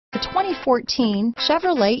The 2014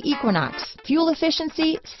 Chevrolet Equinox. Fuel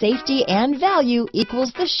efficiency, safety, and value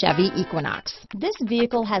equals the Chevy Equinox. This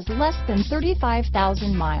vehicle has less than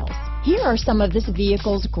 35,000 miles. Here are some of this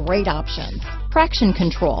vehicle's great options: traction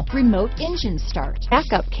control, remote engine start,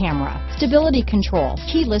 backup camera, stability control,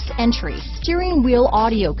 keyless entry, steering wheel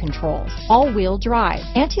audio controls, all-wheel drive,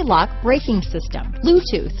 anti-lock braking system,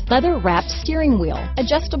 Bluetooth, leather-wrapped steering wheel,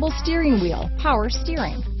 adjustable steering wheel, power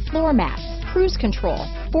steering, floor mats, cruise control,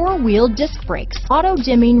 four-wheel disc brakes,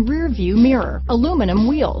 auto-dimming rear-view mirror, aluminum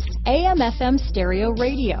wheels, AM/FM stereo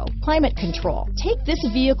radio, climate control. Take this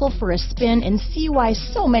vehicle for a spin and see why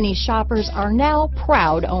so many shoppers are now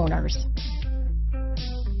proud owners.